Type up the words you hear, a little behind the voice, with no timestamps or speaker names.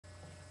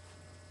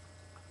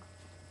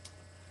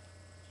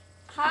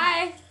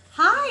Hi.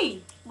 Hi.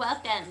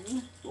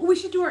 Welcome. We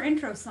should do our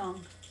intro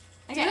song.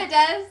 Okay. Do it,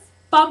 Des.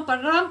 Bum ba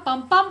rum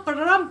bum bum ba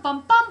rum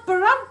bum bum ba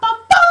rum bum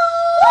bum.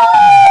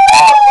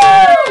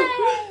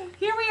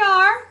 Here we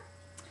are.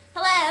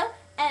 Hello.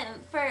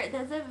 For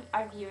those of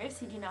our viewers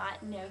who do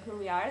not know who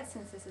we are,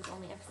 since this is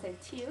only episode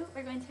 2,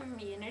 we're going to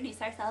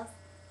reintroduce ourselves.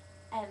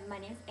 My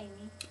name is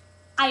Amy.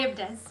 I am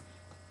Des.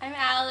 I'm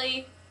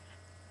Allie.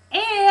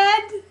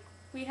 And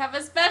We have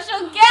a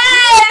special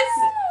guest!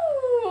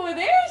 Ooh,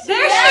 there she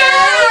There is!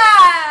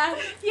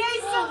 she Yeah! yay,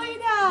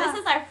 Selena. This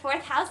is our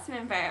 4th house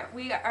member.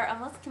 We are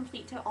almost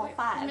complete to all Wait,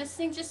 5. I'm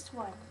missing just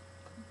one.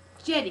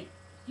 Jenny.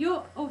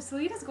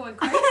 Selena's going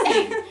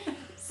crazy.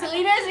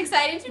 Selena is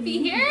excited to be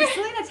here.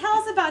 Selena, tell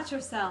us about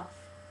yourself.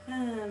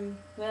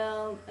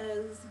 Well, I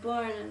was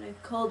born on a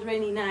cold,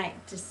 rainy night,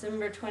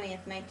 December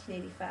 20th,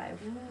 1985.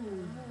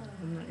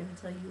 I'm not going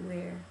to tell you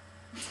where,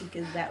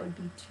 because that would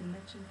be too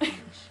much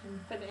information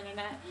For the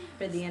internet.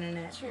 for the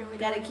internet. True, we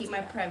Gotta don't keep do my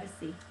that.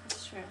 privacy.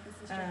 It's true. This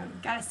is true.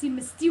 Gotta see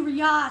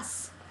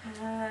mysterious.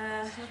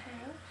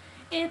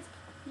 It's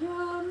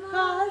your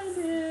Mind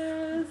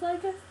is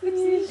like a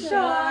sea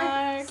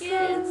shark.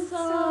 It's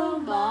so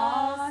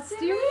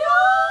mysterious.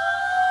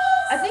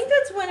 I think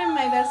that's one of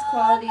my best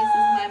qualities is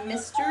my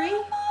mystery.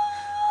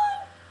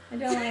 I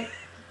don't like,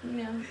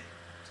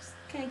 just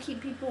kind of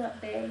keep people at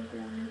bay. They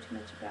don't know too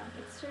much about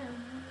it. It's true.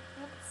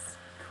 That's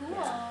Cool.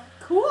 Yeah.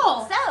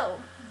 Cool. So,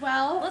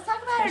 Well, let's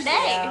talk about our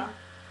Especially day. now.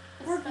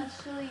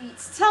 Especially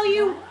let's tell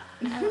you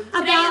Today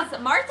about is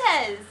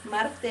Martes.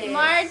 Martes.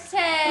 Marte.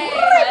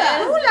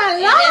 Ooh la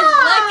It la. is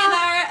look at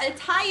our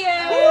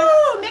attire.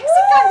 Ooh,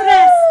 Mexican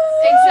dress.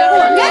 Except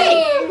for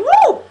Yay. me.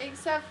 Woo.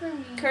 Except for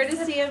me.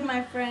 Courtesy of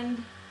my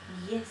friend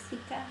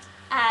Jessica.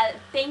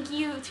 Thank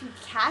you to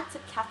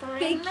Catherine.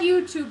 Thank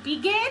you to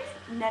begin.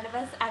 None of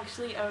us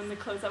actually own the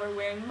clothes that we're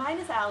wearing. Mine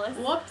is Alice.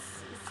 Whoops.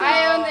 So-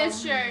 I own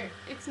this shirt.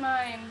 It's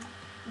mine.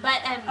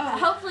 But Oh.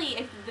 hopefully,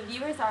 if the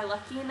viewers are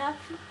lucky enough,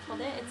 hold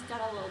it. It's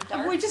got a little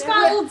dark. We just there.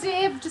 got a little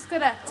dip. Just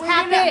gotta We're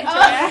tap gonna- it. oh,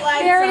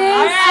 There it is.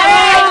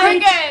 Alright, we're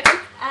good.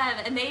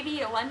 And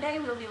maybe one day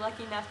we'll be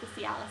lucky enough to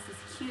see Alice as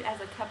cute as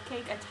a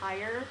cupcake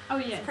attire. Oh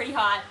yeah. It's pretty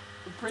hot.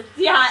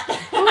 Pretty hot.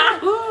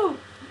 Ooh, ooh.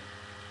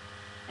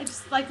 I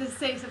just like to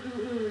say some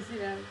ooh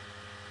oohs,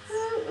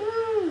 Ooh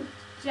ooh.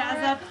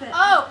 Jazz up the.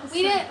 Oh,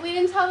 we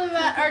didn't tell them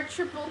about our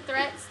triple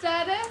threat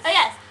status. Oh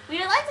yes, we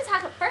would like to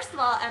talk. First of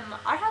all,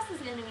 our house is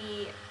going to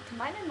be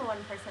combined into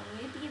one person.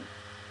 We'd be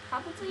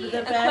probably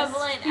The best.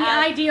 equivalent The of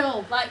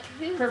ideal. like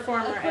who's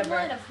performer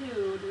equivalent ever. of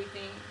who do we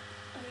think?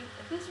 I mean,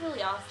 who's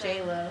really awesome?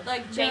 J-Lo.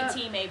 Like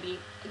JT maybe,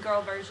 a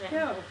girl version.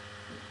 No.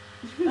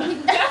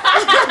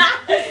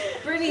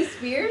 Britney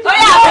Spears? Oh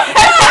yeah.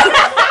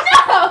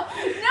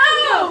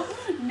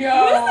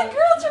 No. Who's the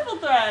girl triple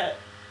threat?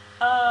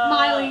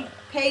 Miley.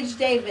 Paige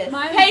Davis.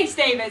 Miley. Paige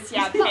Davis.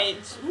 Yeah, Paige.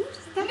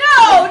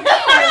 No.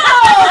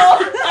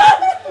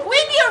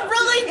 We'd be a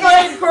really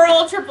good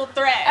girl triple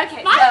threat.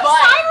 Okay, Miley so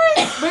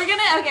Cyrus. we're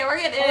gonna.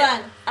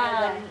 Hold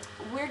on.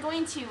 We're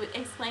going to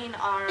explain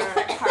our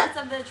parts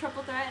of the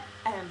triple threat.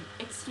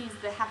 Excuse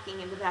the hacking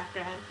in the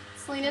background.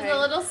 Selena's Right. a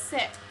little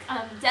sick.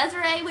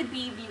 Desiree would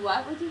be the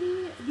what would you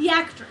be? The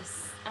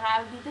actress. And I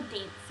would be the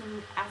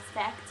dancing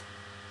aspect.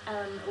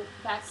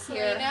 Back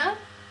here. Selena.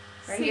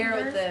 Right here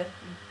with the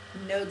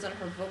nodes on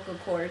her vocal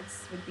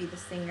cords would be the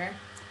singer.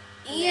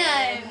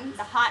 And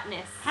the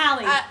hotness.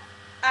 Hallie.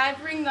 I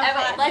bring the Wait,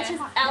 hotness. let's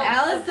just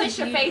Alice push is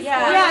your you- face yeah.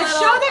 forward Yeah, a little.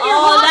 show them your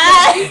all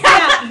hotness.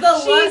 that. Yeah, The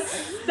she's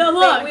the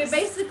look. look.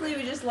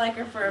 We just like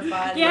her for her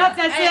body. Yep,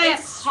 that's it.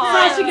 It's That's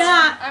all she true.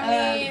 got. I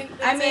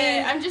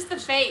mean, I'm just the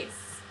face.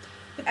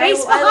 The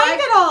face behind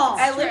it all.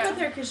 I live True. with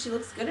her because she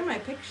looks good in my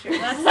picture.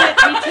 That's it. Me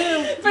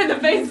too. For the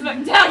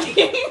Facebook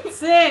tagging.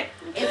 That's it.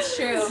 It's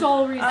true.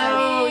 Sole reason.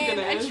 Oh, I mean,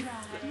 I goodness. tried.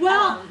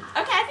 Well,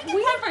 Okay, I think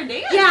it's time for a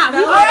dance. yeah, we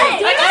All want right,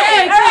 to okay,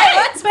 dance. all right,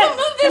 let's But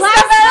move this last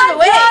stuff out of the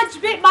way. time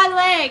Judge bit my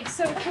leg,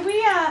 so can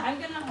we I'm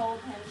gonna hold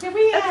him. can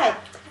we Okay.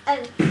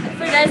 And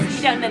for those of you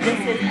who don't know, this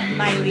is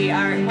Miley,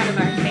 one of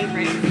our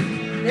favorites.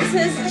 This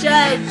is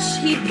Judge.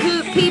 He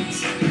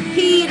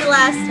peed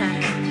last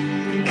time.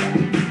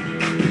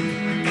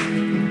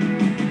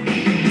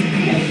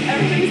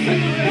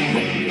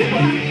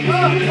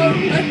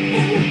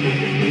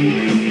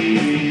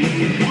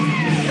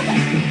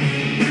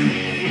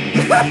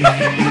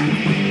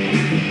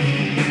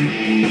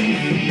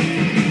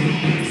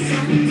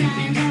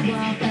 Sometimes I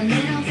walk a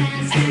little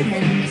faster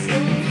than the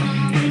school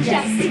hallway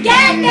just to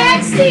get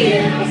next to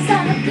you?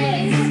 Some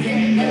days I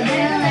spend a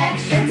little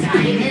extra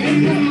time in the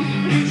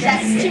morning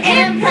Just to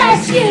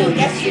impress you.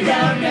 Guess you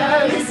don't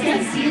notice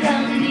 'cause you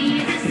don't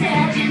need this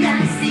edge and I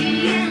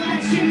see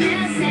what you're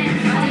missing.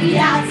 On the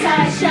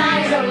outside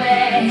shine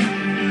away,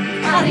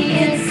 on the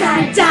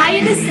inside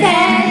dying to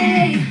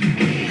stay.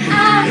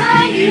 I'm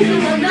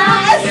unusual,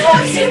 not as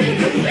close to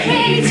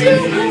way too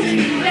much to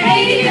be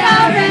waiting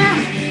around.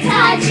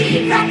 Tai Chi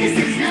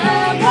practices no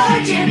more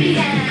Jimmy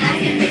and I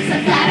can fix a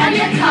flat on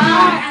your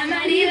car. I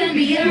might even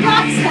be a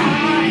rock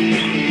star.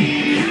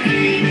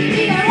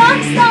 Be a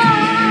rock star.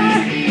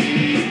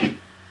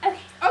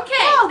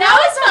 Okay, Oh, that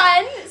was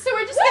fun. So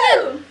we're just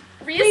gonna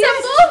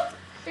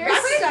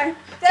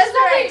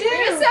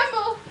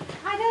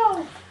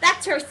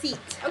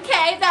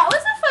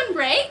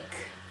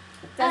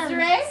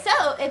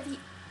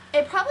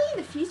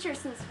the future,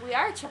 since we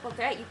are a triple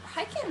threat, you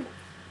probably can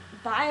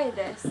buy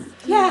this.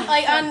 Yeah.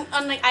 Like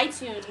on like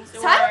iTunes.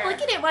 So I would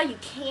look at it while you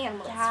can,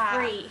 while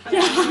Yeah. it's free.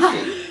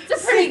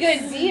 It's a pretty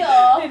good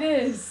deal. It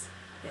is.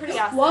 Pretty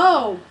awesome.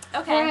 Whoa.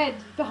 Okay. Fred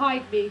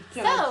behind me.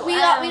 Judge. So We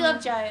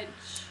love Judge.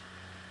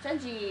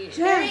 Judgy.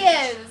 There he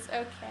is.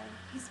 Okay.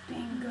 He's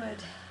being good.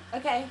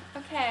 Okay.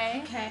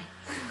 Okay. Okay.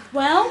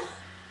 Well,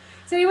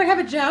 does anyone have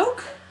a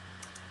joke?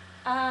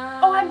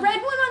 Oh, I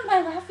read one on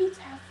my Laffy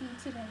Taffy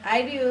today.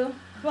 I do.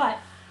 What?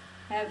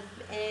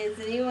 Is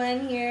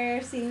anyone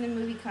here seen the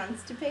movie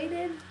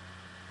Constipated?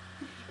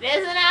 It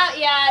isn't out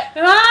yet.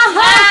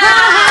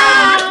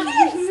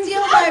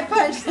 Steal my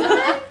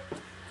punchline.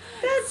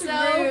 That's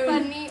So rude.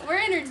 funny. We're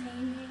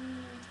entertaining.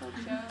 We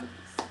tell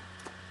jokes.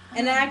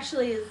 And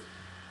actually,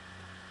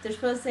 they're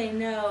supposed to say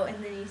no,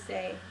 and then you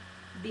say,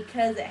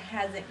 because it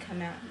hasn't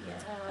come out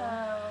yet.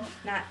 Oh.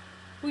 Not.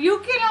 Well, you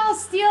can all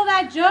steal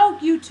that joke,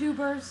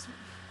 YouTubers.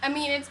 I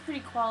mean, it's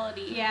pretty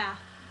quality. Yeah.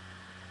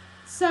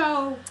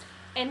 So,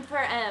 And for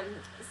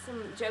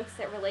some jokes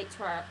that relate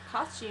to our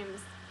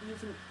costumes, you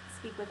can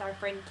speak with our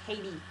friend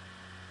Katie.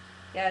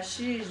 Yeah,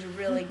 she's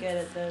really good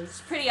at those.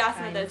 She's pretty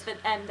awesome at Kind. those, but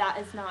that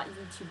is not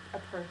YouTube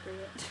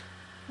appropriate.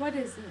 what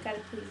is it? Gotta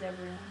please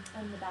everyone.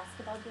 The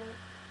basketball joke.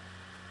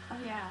 Oh,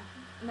 yeah.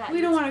 Not We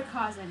don't YouTube. want to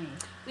cause any.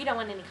 We don't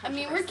want any. I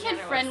mean, we're controversy on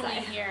kid our friendly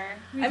website. here.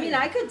 We I mean, do.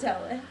 I could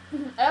tell it.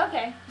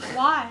 Okay.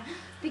 Why?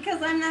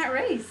 Because I'm that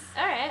race.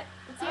 All right.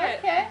 Let's hear it.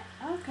 Okay.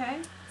 Okay.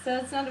 So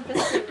it's not a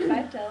mistake if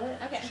I tell it.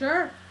 Okay.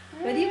 Sure.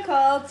 What do you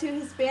call two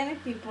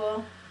Hispanic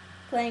people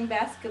playing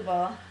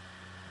basketball?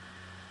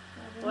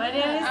 What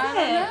is I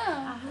it?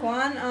 don't know.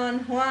 Juan on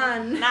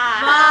Juan. Nah.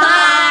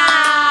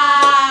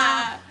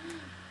 Ah!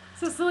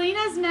 So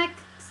Selena's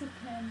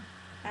Mexican.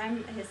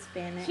 I'm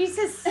Hispanic. She's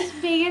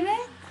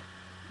Hispanic?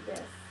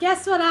 Yes.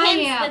 Guess what I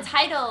Hence am? the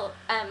title,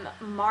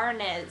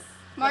 Martes.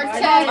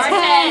 Martes.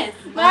 Martes.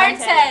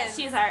 Martes.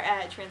 She's our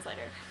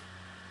translator.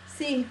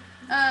 See,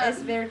 es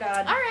Um,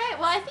 verdad. All right.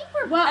 Well, I think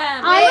we're. Well,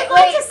 I would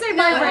like to say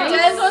my race.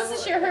 Des wants to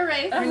share her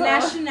race. Her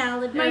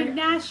nationality. My or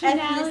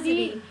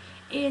nationality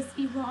is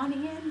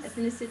Iranian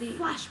Ethnicity.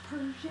 slash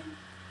Persian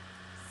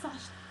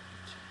slash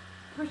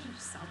Persian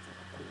just sounds a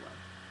little cooler.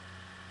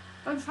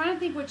 But I'm trying to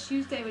think what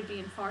Tuesday would be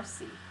in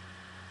Farsi.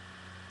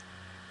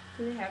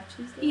 Do they have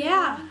Tuesday?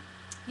 Yeah.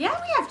 Yeah,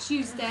 we have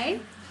Tuesday.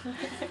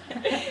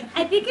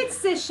 I think it's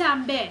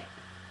Sishambe.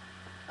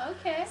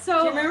 Okay. So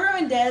Do you remember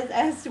when Des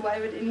asked why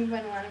would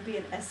anyone want to be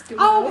an Eskimo?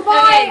 Oh,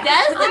 Okay, boy,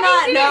 Des did I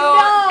not didn't know,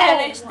 know.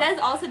 and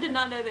Des also did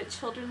not know that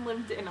children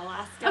lived in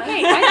Alaska.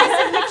 Okay, I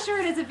just picture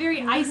it as a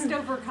very iced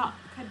over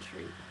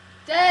country.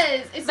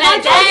 Des. It's But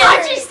not Des-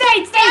 Country,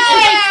 state, state.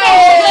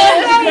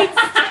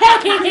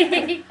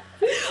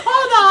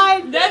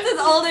 Hold on. Des is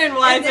older and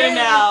wiser then-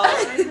 now.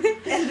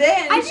 And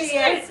then I she just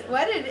asked,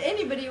 why did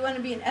anybody want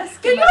to be an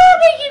Eskimo? You're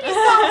making me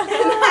sound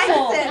And I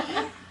horrible.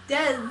 said,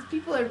 Des,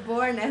 people are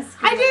born Eskimo.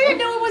 I didn't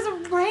know it was a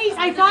race.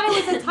 I thought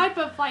it was a type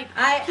of like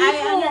I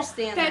people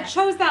understand that that.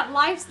 chose that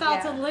lifestyle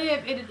Yeah. to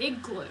live in an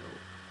igloo.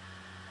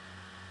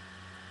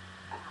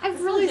 I'm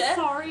really legit.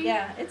 sorry.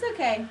 Yeah, it's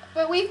okay.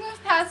 But we've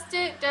moved past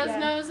it. Des Yeah.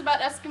 knows about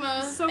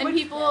Eskimos. So and much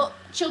people,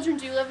 children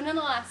do live in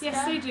Alaska.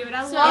 Yes, they do, and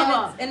I So- love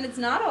them. And it's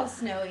not all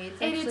snowy. It's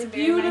And actually it's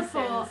very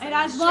beautiful, nice and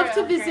I'd It's love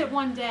true. to visit Okay.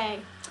 one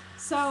day.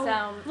 So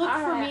So, look for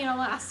alright. me in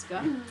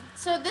Alaska.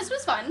 So this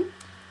was fun.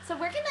 So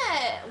we're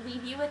gonna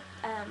leave you with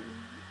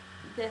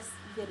this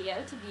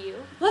video to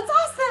view. Let's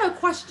ask them a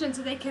question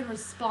so they can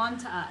respond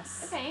to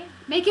us. Okay.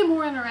 Make it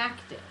more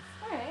interactive.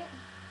 All right.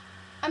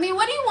 I mean,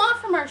 what do you want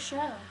from our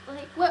show?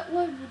 Like, what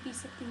would be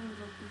something you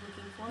would be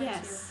looking forward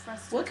Yes. to for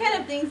us to What do? kind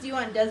of things do you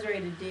want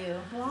Desiree to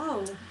do?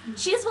 Whoa.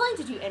 She is willing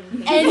to do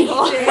anything.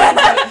 Anything.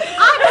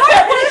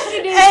 My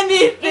question is, if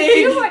Anything.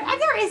 you were,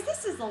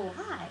 this is a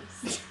lie.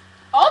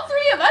 All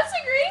three of us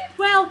agree?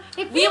 Well,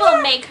 if We you will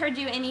were, make her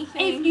do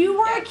anything. if you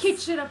were a Yes.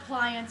 kitchen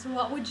appliance,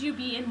 what would you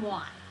be and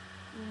why?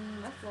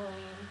 That's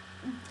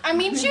lame. I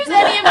mean, choose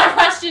any of the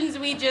questions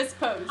we just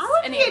posed I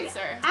would and be an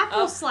answer.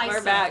 apple slicer.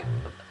 We're back.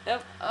 Oh,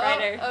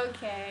 brighter.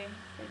 Okay.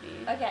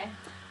 Pretty. Okay.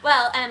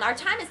 Well, our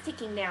time is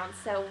ticking down,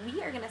 so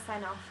we are gonna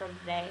sign off for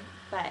today.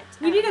 But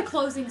We need a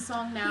closing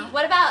song now.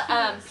 What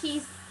about Peace.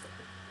 Peace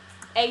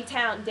A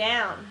Town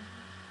Down?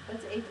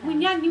 What's 8 We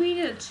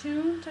needed a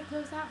tune to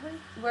close out with.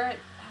 We're at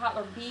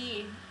or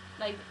B,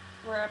 like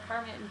we're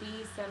apartment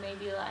B, so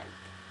maybe like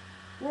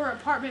We're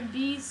apartment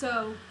B,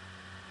 so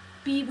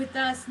be with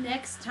us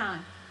next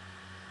time.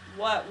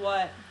 what?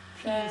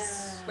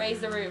 Peace. Raise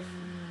the roof.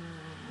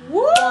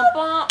 Woo!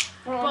 Bum,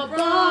 Bum,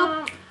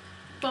 bum,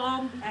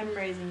 bum, I'm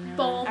raising them.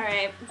 bum, All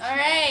right. All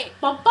right.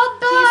 bum, bum,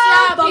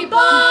 Peace out, bum, people.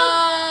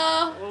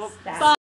 Stop. bum.